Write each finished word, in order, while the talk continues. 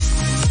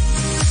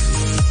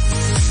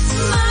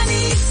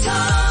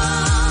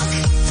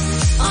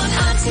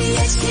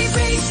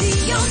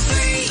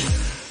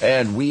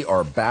And we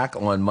are back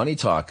on Money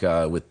Talk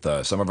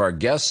with some of our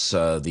guests,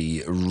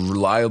 the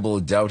reliable,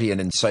 doughty, and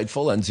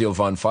insightful Enzio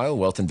von Pfeil,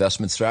 wealth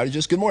investment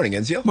strategist. Good morning,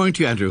 Enzio. Morning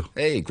to you, Andrew.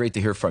 Hey, great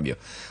to hear from you.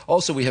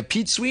 Also, we have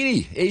Pete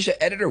Sweeney,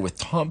 Asia editor with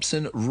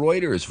Thomson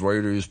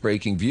Reuters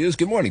Breaking Views.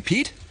 Good morning,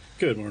 Pete.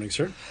 Good morning,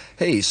 sir.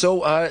 Hey,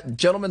 so,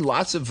 gentlemen,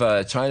 lots of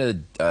China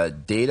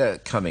data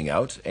coming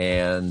out,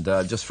 and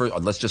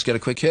let's just get a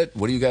quick hit.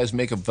 What do you guys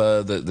make of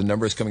the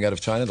numbers coming out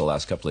of China the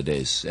last couple of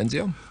days?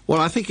 Enzio?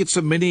 Well, I think it's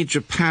a mini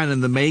Japan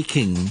in the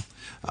making.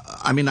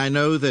 I mean, I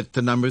know that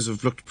the numbers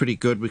have looked pretty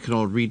good. We can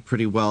all read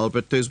pretty well,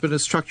 but there's been a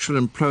structural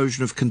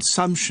implosion of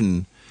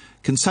consumption.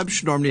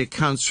 Consumption normally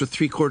accounts for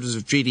 3/4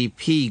 of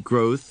GDP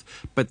growth,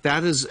 but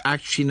that is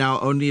actually now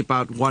only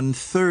about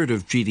 1/3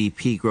 of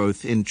GDP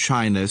growth in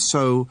China.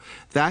 So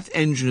that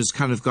engine has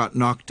kind of got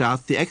knocked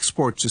out. The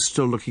exports are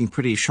still looking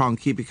pretty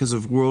shonky because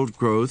of world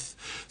growth.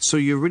 So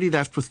you're really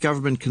left with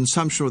government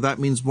consumption, well, that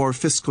means more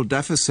fiscal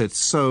deficits.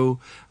 So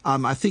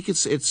I think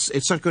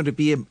it's not going to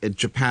be in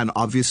Japan,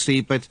 obviously,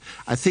 but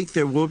I think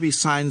there will be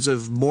signs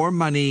of more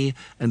money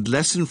and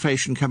less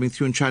inflation coming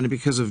through in China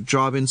because of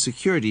job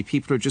insecurity.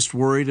 People are just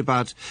worried about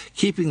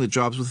keeping the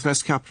jobs with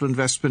less capital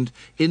investment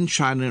in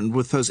China and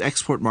with those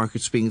export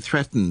markets being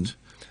threatened.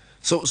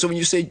 So when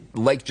you say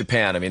like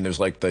Japan, I mean, there's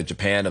like the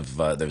Japan of,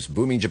 there's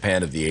booming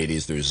Japan of the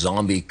 80s, there's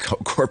zombie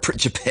corporate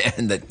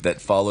Japan that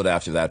followed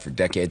after that for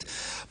decades.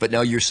 But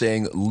now you're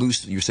saying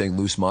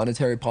loose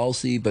monetary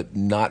policy, but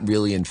not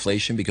really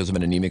inflation because of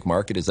an anemic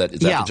market. Is that the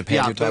Japan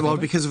you're talking about? Well,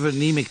 because of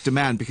anemic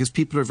demand, because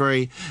people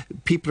are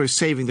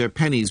saving their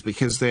pennies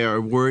because they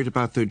are worried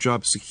about their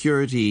job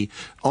security.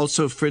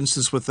 Also, for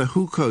instance, with the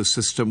hukou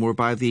system,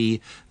 whereby the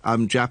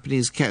the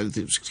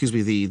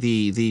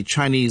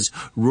Chinese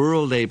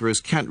rural laborers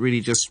can't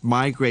really just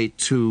migrate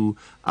to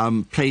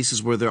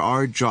places where there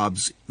are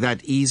jobs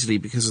that easily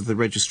because of the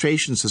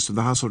registration system,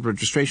 the household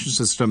registration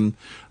system.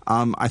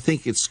 I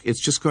think it's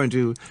just going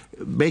to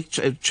make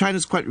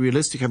China's quite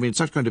realistic. I mean,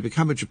 it's not going to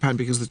become a Japan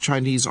because the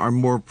Chinese are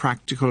more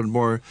practical and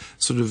more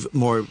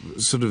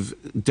sort of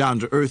down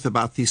to earth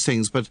about these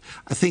things. But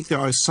I think there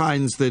are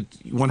signs that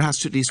one has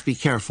to at least be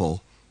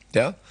careful.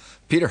 Yeah.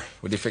 Peter,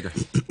 what do you figure?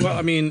 Well,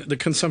 I mean, the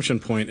consumption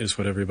point is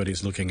what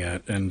everybody's looking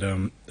at.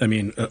 And,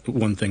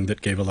 one thing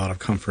that gave a lot of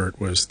comfort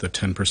was the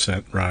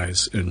 10%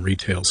 rise in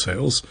retail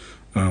sales,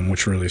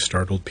 which really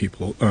startled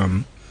people.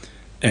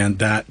 And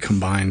that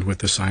combined with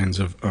the signs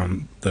of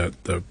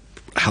the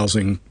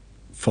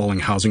falling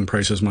housing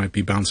prices might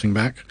be bouncing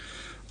back,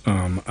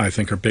 I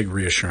think are big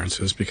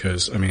reassurances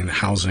because, I mean,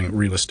 housing,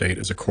 real estate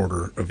is a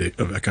quarter of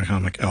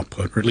economic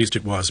output, or at least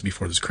it was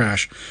before this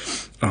crash.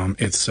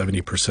 It's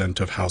 70%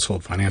 of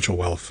household financial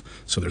wealth,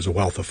 so there's a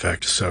wealth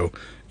effect. So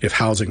if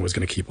housing was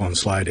going to keep on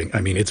sliding,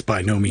 I mean, it's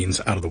by no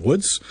means out of the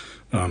woods.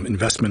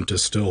 Investment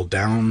is still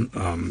down.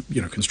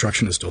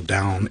 Construction is still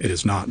down. It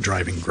is not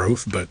driving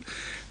growth, but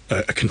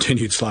a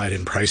continued slide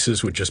in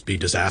prices would just be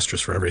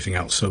disastrous for everything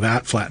else. So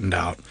that flattened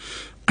out.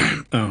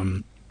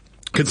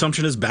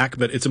 Consumption is back,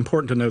 but it's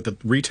important to note that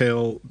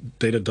retail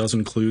data does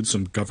include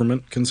some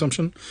government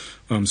consumption,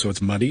 so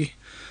it's muddy.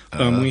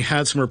 We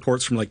had some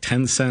reports from like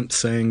Tencent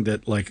saying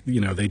that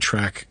they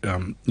track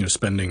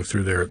spending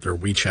through their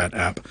WeChat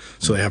app,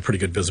 so they have pretty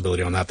good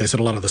visibility on that. They said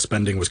a lot of the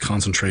spending was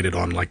concentrated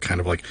on kind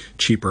of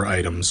cheaper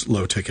items,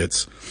 low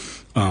tickets.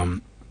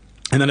 And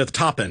then at the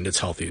top end, it's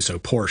healthy. So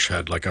Porsche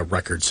had a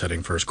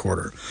record-setting first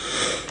quarter.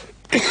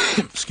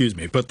 Excuse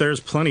me. But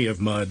there's plenty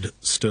of mud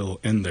still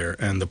in there.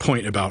 And the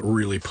point about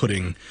really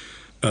building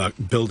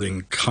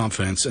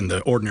confidence in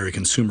the ordinary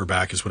consumer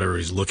back is what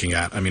everybody's looking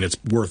at. I mean,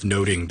 it's worth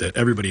noting that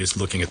everybody is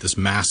looking at this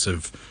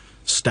massive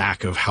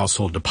stack of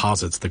household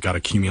deposits that got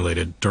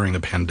accumulated during the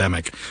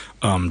pandemic.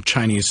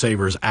 Chinese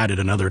savers added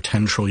another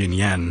 10 trillion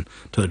yen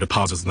to their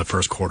deposits in the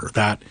first quarter.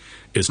 That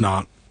is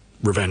not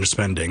revenge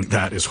spending,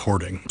 that is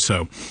hoarding.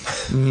 So,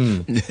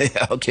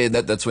 yeah, okay,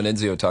 that's when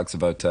Enzio talks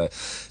about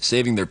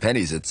saving their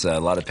pennies. It's a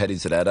lot of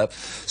pennies that add up.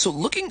 So,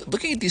 looking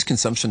at these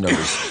consumption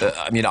numbers,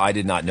 I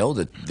did not know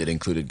that it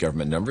included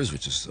government numbers,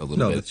 which is a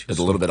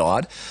little bit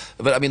odd.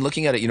 But I mean,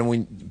 looking at it,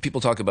 when people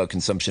talk about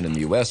consumption in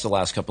the U.S. the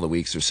last couple of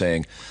weeks, they're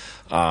saying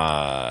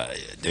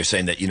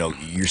that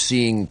you're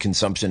seeing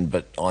consumption,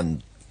 but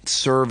on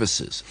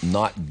services,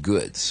 not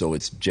goods. So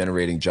it's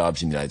generating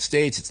jobs in the United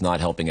States. It's not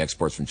helping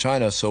exports from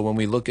China. So when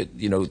we look at,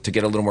 to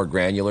get a little more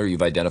granular,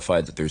 you've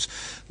identified that there's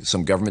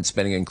some government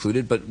spending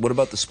included. But what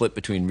about the split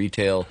between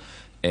retail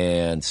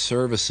and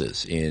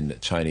services in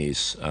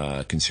Chinese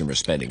consumer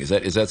spending? Is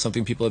that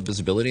something people have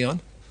visibility on?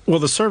 Well,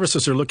 the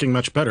services are looking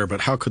much better, but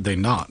how could they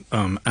not?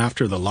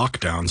 After the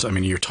lockdowns, I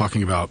mean, you're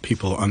talking about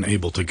people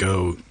unable to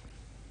go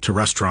to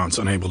restaurants,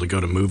 unable to go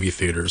to movie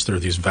theaters. There are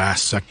these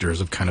vast sectors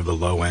of kind of the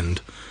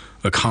low-end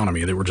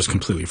economy that were just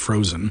completely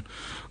frozen.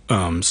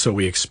 So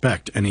we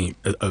expect any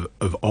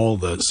of all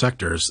the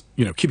sectors,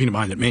 keeping in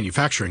mind that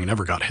manufacturing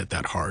never got hit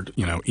that hard.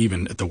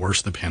 Even at the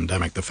worst of the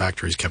pandemic, the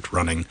factories kept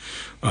running.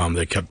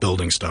 They kept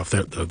building stuff.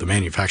 The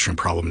manufacturing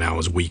problem now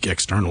is weak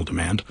external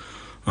demand,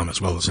 as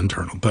well as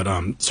internal. But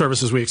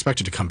services we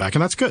expected to come back,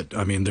 and that's good.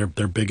 I mean,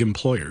 they're big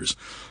employers.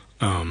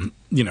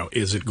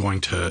 is it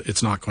going to?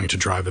 It's not going to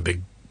drive a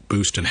big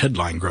boost in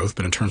headline growth,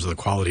 but in terms of the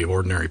quality of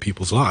ordinary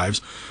people's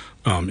lives,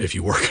 if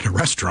you work in a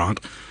restaurant,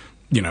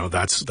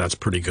 that's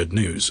pretty good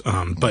news.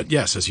 But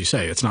yes, as you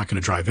say, it's not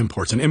going to drive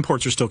imports, and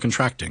imports are still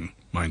contracting,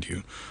 mind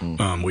you.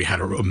 We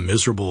had a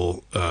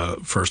miserable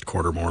first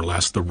quarter, more or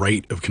less. The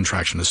rate of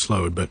contraction has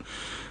slowed, but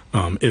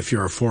if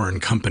you're a foreign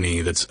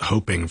company that's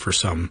hoping for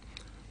some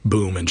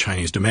boom in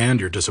Chinese demand,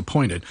 you're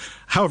disappointed.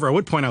 However, I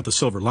would point out the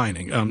silver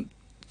lining.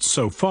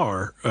 So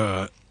far,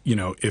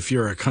 if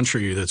you're a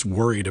country that's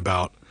worried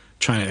about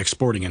China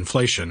exporting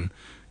inflation,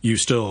 you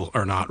still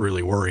are not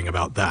really worrying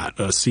about that.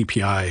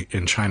 CPI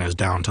in China is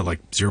down to like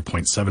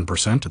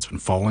 0.7%. It's been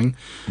falling.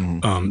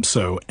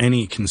 So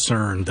any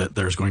concern that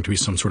there's going to be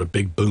some sort of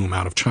big boom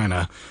out of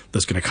China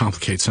that's going to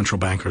complicate central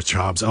bankers'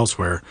 jobs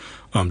elsewhere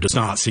does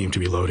not seem to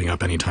be loading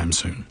up anytime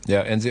soon.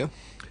 Yeah, Enzio?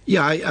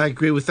 Yeah, I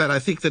agree with that. I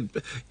think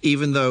that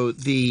even though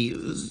the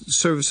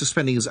services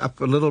spending is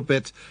up a little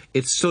bit,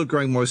 it's still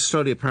growing more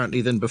slowly,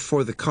 apparently, than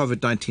before the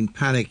COVID-19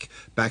 panic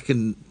back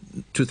in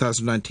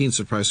 2019,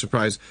 surprise,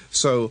 surprise.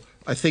 So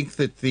I think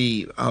that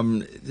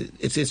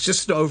it's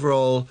just an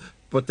overall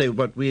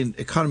what we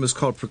economists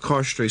call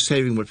precautionary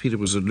saving, what Peter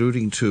was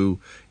alluding to,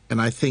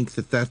 and I think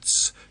that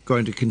that's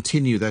going to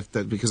continue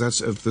that because that's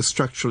of the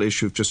structural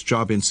issue of just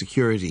job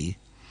insecurity.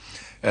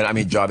 And I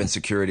mean, job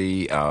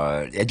insecurity,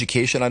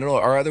 education. I don't know.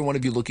 Are either one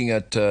of you looking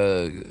at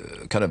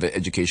kind of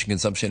education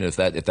consumption? If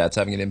that's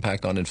having an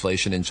impact on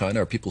inflation in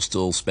China, are people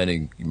still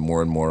spending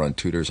more and more on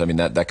tutors? I mean,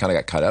 that kind of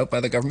got cut out by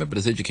the government. But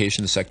is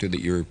education the sector that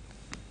you're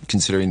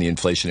considering the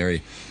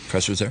inflationary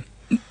pressures there?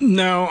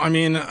 No, I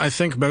mean, I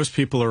think most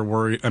people are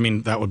worried. I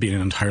mean, that would be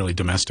an entirely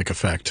domestic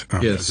effect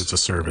because it's a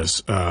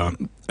service.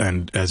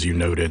 And as you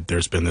noted,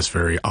 there's been this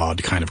very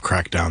odd kind of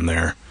crackdown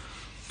there.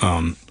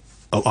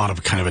 A lot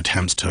of kind of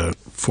attempts to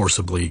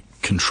forcibly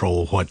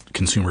control what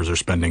consumers are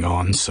spending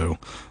on. So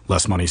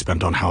less money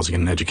spent on housing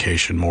and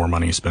education, more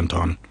money spent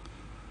on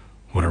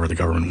whatever the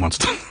government wants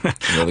to.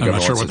 I'm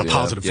not sure what the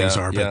positive things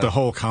are, but the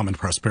whole common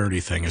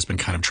prosperity thing has been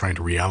kind of trying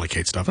to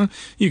reallocate stuff.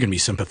 You can be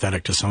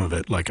sympathetic to some of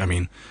it. Like, I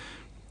mean,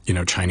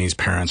 Chinese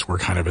parents were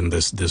kind of in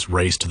this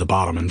race to the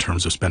bottom in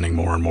terms of spending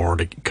more and more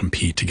to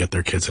compete to get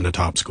their kids into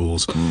top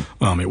schools.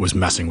 It was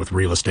messing with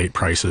real estate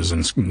prices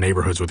and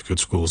neighborhoods with good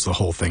schools. The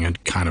whole thing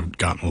had kind of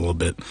gotten a little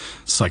bit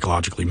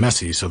psychologically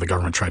messy, so the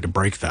government tried to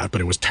break that,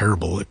 but it was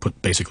terrible.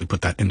 It basically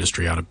put that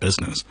industry out of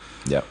business.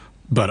 Yeah.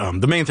 But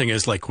the main thing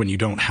is, like, when you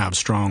don't have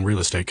strong real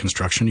estate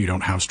construction, you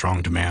don't have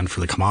strong demand for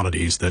the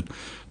commodities that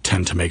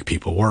tend to make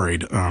people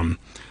worried.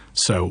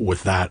 So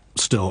with that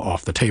still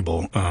off the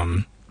table,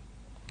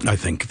 I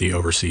think the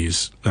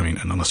overseas, I mean,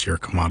 and unless you're a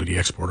commodity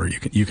exporter,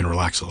 you can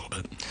relax a little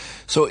bit.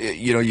 So,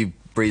 you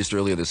raised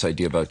earlier this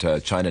idea about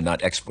China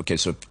not export. Okay,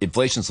 so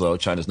inflation's low.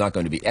 China's not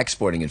going to be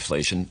exporting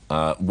inflation.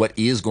 What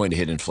is going to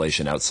hit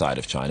inflation outside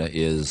of China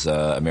is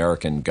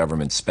American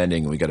government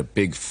spending. We got a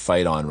big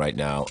fight on right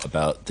now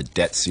about the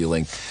debt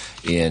ceiling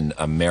in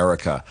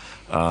America.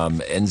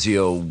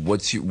 Enzio,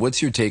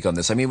 what's your take on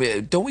this? I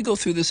mean, don't we go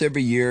through this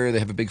every year? They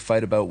have a big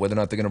fight about whether or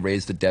not they're going to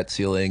raise the debt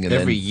ceiling. And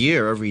every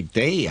year, every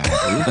day,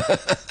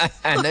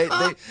 and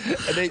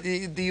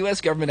the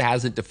U.S. government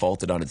hasn't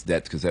defaulted on its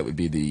debts because that would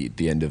be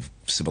the end of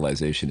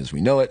civilization as we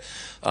know it.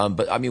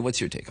 But I mean, what's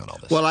your take on all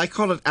this? Well, I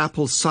call it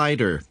apple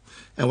cider.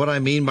 And what I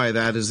mean by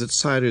that is that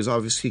cider is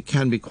obviously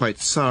can be quite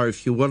sour,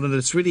 if you will, and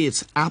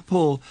it's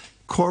Apple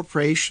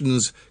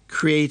Corporation's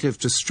creative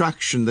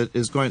destruction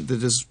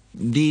that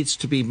needs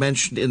to be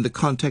mentioned in the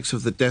context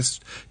of the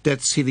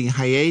debt ceiling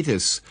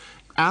hiatus.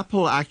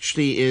 Apple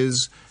actually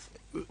is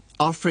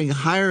offering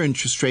higher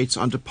interest rates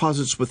on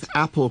deposits with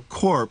Apple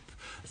Corp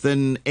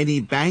than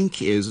any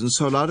bank is, and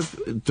so a lot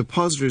of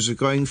depositors are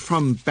going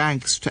from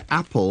banks to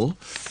Apple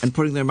and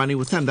putting their money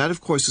with them. That,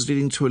 of course, is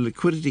leading to a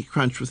liquidity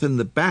crunch within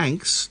the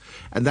banks,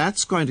 and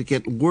that's going to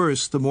get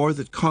worse the more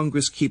that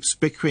Congress keeps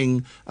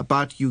bickering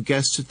about, you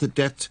guessed it, the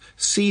debt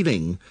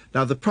ceiling.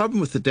 Now, the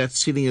problem with the debt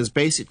ceiling is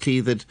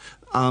basically that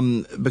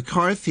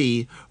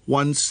McCarthy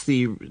wants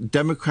the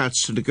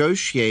Democrats to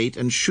negotiate,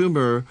 and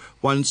Schumer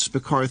wants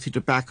McCarthy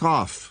to back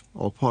off.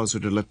 I'll pause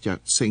here to let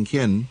that sink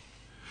in.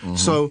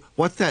 So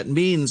what that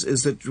means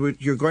is that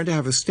you're going to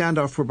have a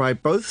standoff whereby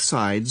both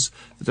sides,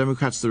 the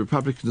Democrats, the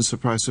Republicans,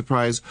 surprise,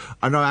 surprise,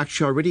 are now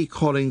actually already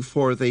calling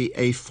for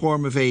a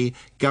form of a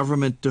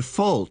government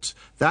default.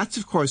 That's,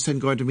 of course, then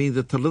going to mean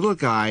that the little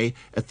guy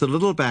at the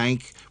little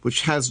bank,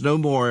 which has no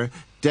more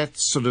debt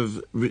sort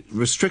of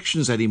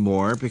restrictions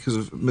anymore because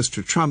of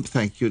Mr. Trump,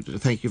 thank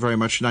you very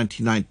much,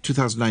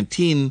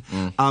 2019,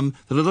 the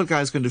little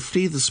guy is going to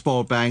flee the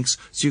small banks,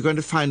 so you're going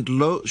to find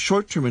low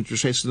short-term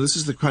interest rates, and this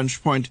is the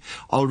crunch point,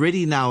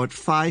 already now at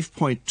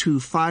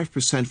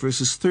 5.25%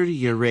 versus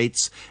 30-year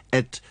rates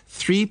at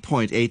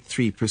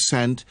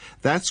 3.83%.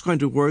 That's going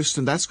to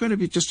worsen, and that's going to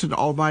be just an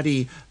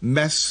almighty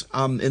mess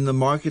in the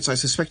markets. I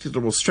suspect it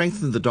will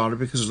strengthen the dollar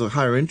because of the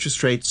higher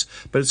interest rates,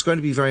 but it's going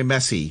to be very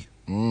messy.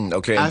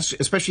 Okay.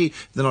 Especially,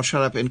 then I'll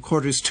shut up, in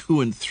quarters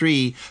 2 and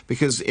 3,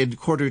 because in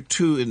quarter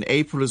 2 in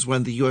April is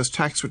when the U.S.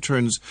 tax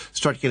returns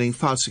start getting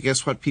filed. So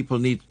guess what? People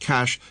need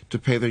cash to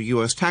pay their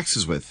U.S.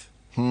 taxes with.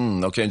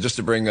 Okay, and just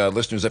to bring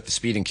listeners up to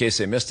speed in case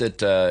they missed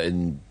it,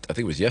 in I think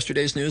it was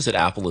yesterday's news that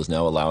Apple is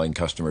now allowing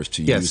customers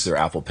to use their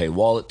Apple Pay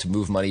wallet to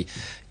move money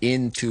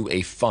into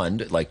a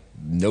fund, like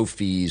no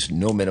fees,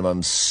 no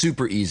minimums,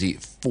 super easy,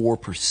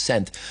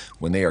 4%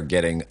 when they are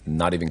getting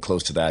not even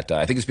close to that.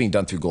 I think it's being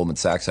done through Goldman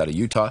Sachs out of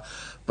Utah.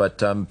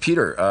 But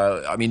Peter,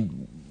 I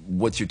mean,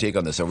 what's your take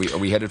on this? Are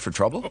we headed for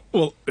trouble?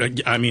 Well,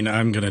 I mean,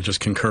 I'm going to just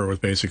concur with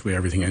basically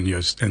everything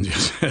Enzio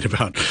said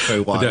about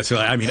that.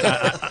 I mean,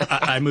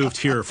 I moved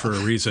here for a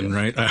reason,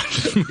 right? I'm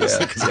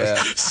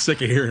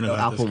sick of hearing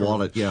about Apple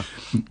Wallet,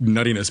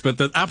 nuttiness. But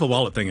the Apple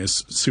Wallet thing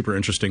is super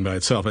interesting by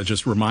itself. It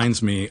just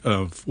reminds me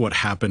of what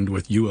happened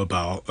with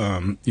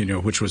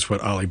Yuabao, which was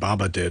what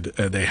Alibaba did.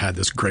 They had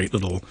this great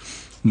little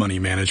money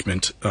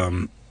management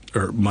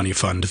or money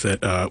fund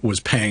that was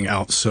paying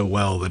out so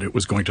well that it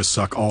was going to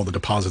suck all the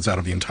deposits out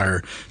of the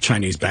entire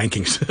Chinese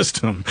banking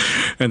system.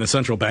 And the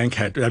central bank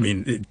had,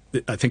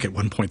 I think at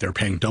one point they were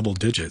paying double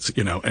digits,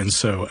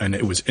 and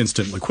it was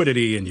instant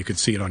liquidity, and you could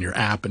see it on your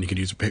app, and you could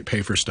use it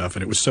pay for stuff.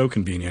 And it was so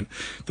convenient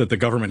that the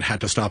government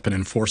had to stop and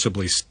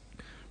enforceably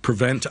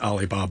prevent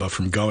Alibaba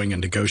from going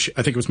and negotiate.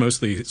 I think it was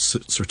mostly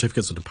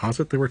certificates of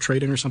deposit they were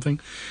trading or something.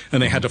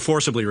 And they had to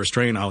forcibly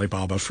restrain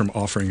Alibaba from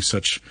offering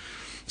such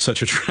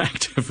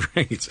attractive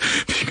rates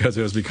because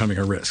it was becoming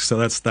a risk. So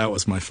that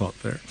was my thought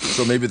there.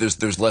 So maybe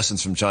there's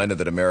lessons from China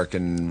that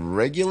American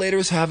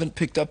regulators haven't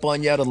picked up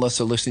on yet, unless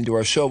they're listening to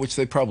our show, which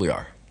they probably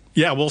are.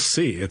 Yeah, we'll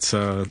see. It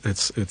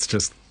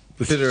just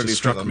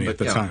struck me at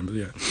the time.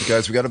 But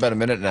Guys, we got about a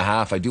minute and a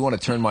half. I do want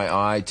to turn my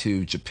eye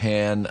to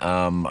Japan.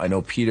 I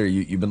know, Peter,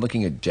 you've been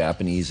looking at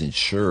Japanese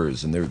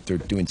insurers, and they're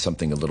doing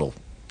something a little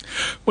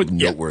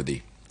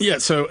noteworthy. Yeah,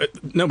 so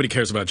nobody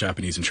cares about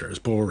Japanese insurers,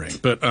 boring.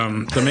 But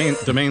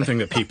the main thing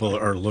that people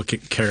are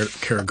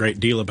care a great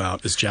deal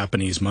about is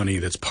Japanese money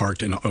that's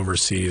parked in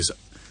overseas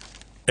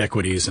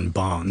equities and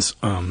bonds.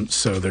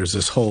 So there's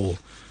this whole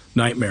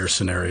nightmare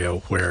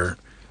scenario where,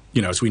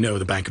 as we know,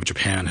 the Bank of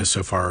Japan has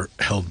so far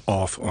held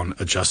off on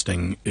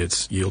adjusting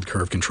its yield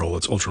curve control,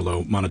 its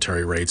ultra-low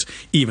monetary rates,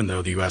 even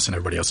though the U.S. and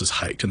everybody else has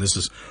hiked. And this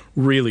has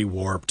really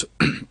warped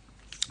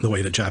the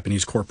way that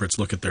Japanese corporates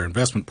look at their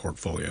investment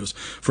portfolios.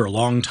 For a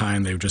long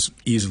time, they just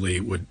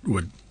easily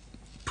would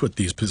put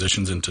these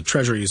positions into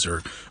treasuries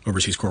or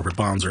overseas corporate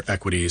bonds or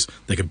equities.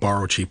 They could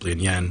borrow cheaply in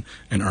yen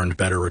and earn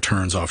better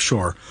returns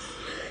offshore.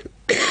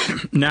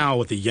 Now,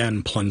 with the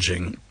yen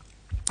plunging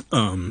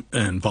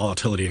and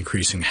volatility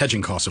increasing,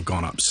 hedging costs have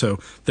gone up. So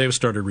they've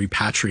started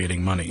repatriating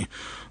money.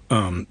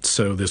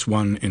 So this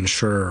one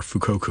insurer,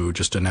 Fukoku,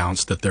 just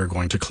announced that they're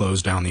going to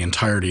close down the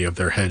entirety of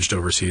their hedged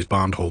overseas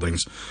bond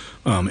holdings.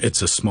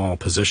 It's a small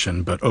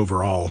position, but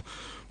overall,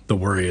 the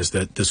worry is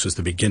that this was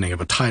the beginning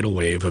of a tidal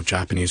wave of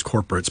Japanese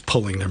corporates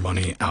pulling their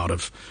money out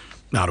of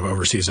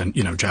overseas. And,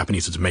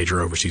 Japanese is a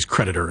major overseas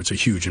creditor. It's a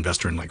huge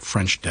investor in, like,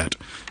 French debt.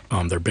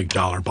 They're big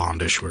dollar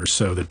bond issuers.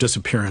 So the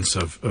disappearance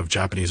of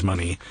Japanese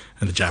money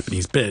and the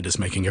Japanese bid is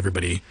making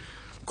everybody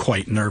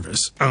quite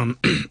nervous.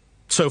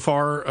 So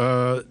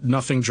far,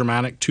 nothing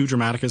too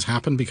dramatic has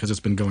happened because it's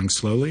been going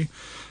slowly.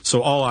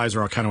 So all eyes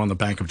are kind of on the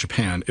Bank of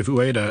Japan. If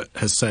Ueda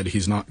has said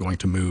he's not going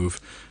to move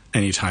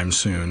anytime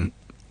soon,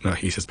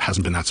 he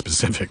hasn't been that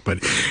specific,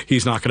 but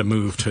he's not going to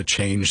move to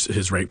change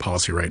his rate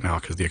policy right now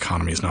because the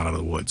economy is not out of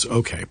the woods.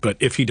 Okay, but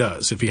if he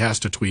does, if he has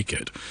to tweak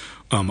it,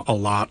 a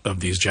lot of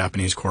these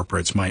Japanese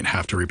corporates might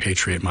have to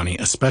repatriate money,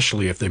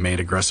 especially if they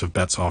made aggressive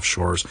bets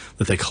offshores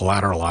that they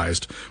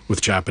collateralized with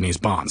Japanese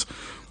bonds.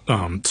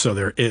 So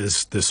there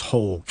is this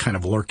whole kind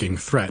of lurking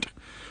threat.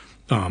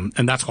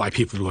 And that's why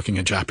people are looking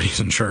at Japanese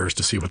insurers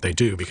to see what they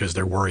do, because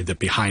they're worried that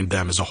behind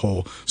them is a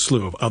whole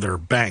slew of other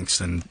banks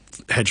and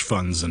hedge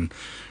funds and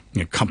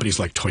companies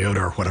like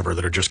Toyota or whatever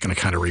that are just going to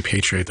kind of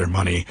repatriate their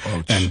money,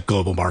 and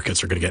global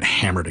markets are going to get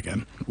hammered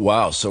again.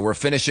 Wow. So we're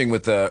finishing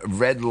with the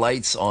red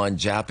lights on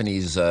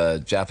Japanese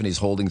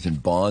holdings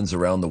and bonds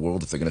around the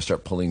world if they're going to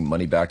start pulling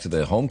money back to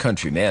the home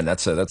country. Man,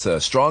 that's a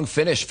strong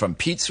finish from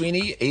Pete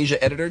Sweeney,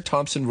 Asia editor,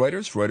 Thomson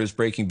Reuters, Reuters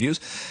Breaking Views,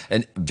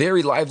 and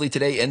very lively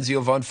today,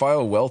 Enzio von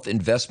Pfeil, wealth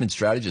investment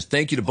strategist.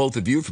 Thank you to both of you for